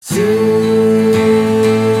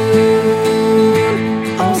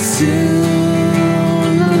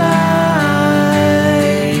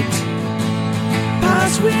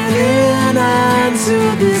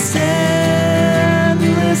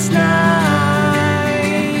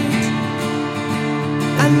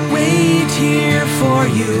for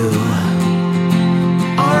you,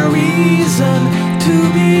 our reason to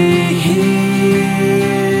be here.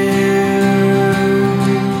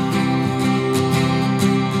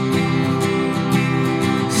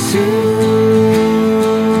 Soon,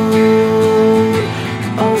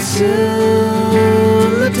 oh soon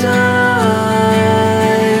the time,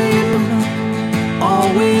 all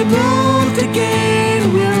we moved again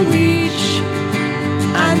will reach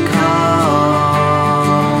and come.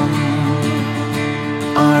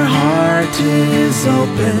 Our heart is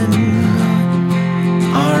open,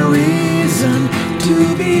 our reason to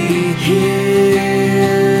be here.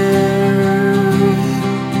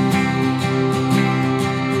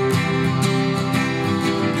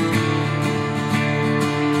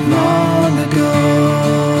 Long ago,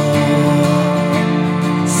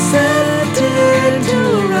 set it to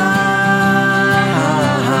rhyme.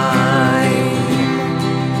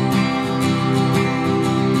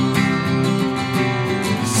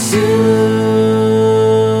 Soon,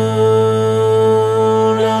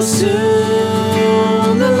 oh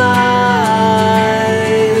soon the light,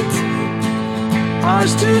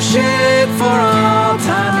 ours to share for all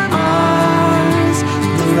time, ours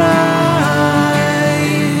the right.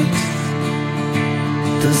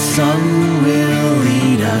 The sun will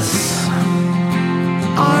lead us,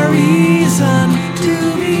 our reason to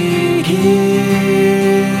be here.